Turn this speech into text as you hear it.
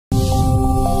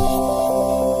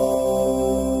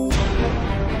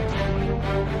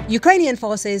Ukrainian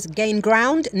forces gain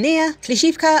ground near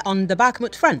Klishchiivka on the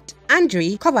Bakhmut front.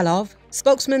 Andriy Kovalov,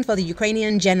 spokesman for the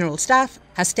Ukrainian General Staff,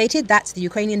 has stated that the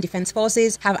Ukrainian Defense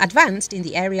Forces have advanced in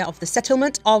the area of the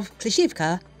settlement of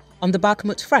Klishchiivka on the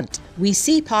Bakhmut front. We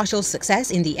see partial success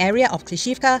in the area of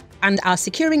Klishchiivka and are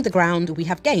securing the ground we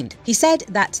have gained. He said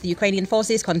that the Ukrainian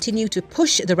forces continue to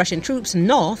push the Russian troops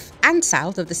north and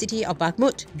south of the city of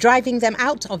Bakhmut, driving them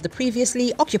out of the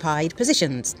previously occupied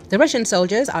positions. The Russian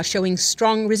soldiers are showing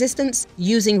strong resistance,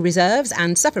 using reserves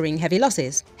and suffering heavy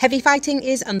losses. Heavy fighting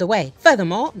is underway.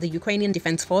 Furthermore, the Ukrainian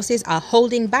Defense Forces are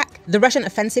holding back the Russian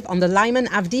offensive on the Lyman,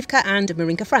 Avdiivka and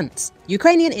Marinka fronts.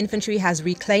 Ukrainian infantry has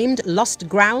reclaimed lost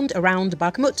ground around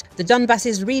Bakhmut, the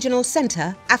Donbass's regional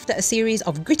center, after a series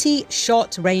of gritty,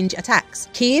 short-range attacks.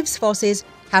 Kiev's forces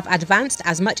have advanced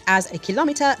as much as a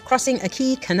kilometer, crossing a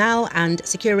key canal and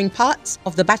securing parts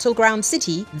of the battleground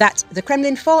city that the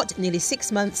Kremlin fought nearly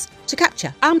 6 months to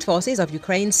capture. Armed forces of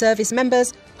Ukraine service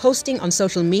members posting on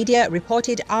social media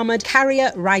reported armored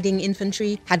carrier-riding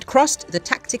infantry had crossed the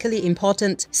tactically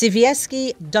important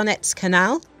Siversky Donets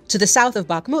Canal to the south of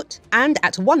Bakhmut, and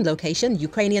at one location,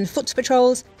 Ukrainian foot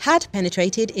patrols had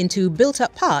penetrated into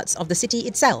built-up parts of the city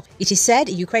itself. It is said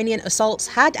Ukrainian assaults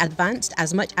had advanced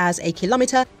as much as a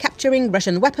kilometer, capturing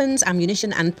Russian weapons,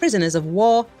 ammunition and prisoners of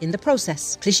war in the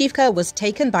process. Klishchiivka was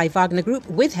taken by Wagner Group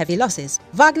with heavy losses.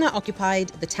 Wagner occupied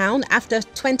the town after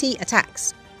 20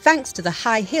 attacks. Thanks to the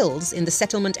high hills in the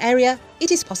settlement area,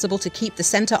 it is possible to keep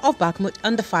the center of Bakhmut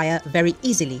under fire very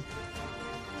easily.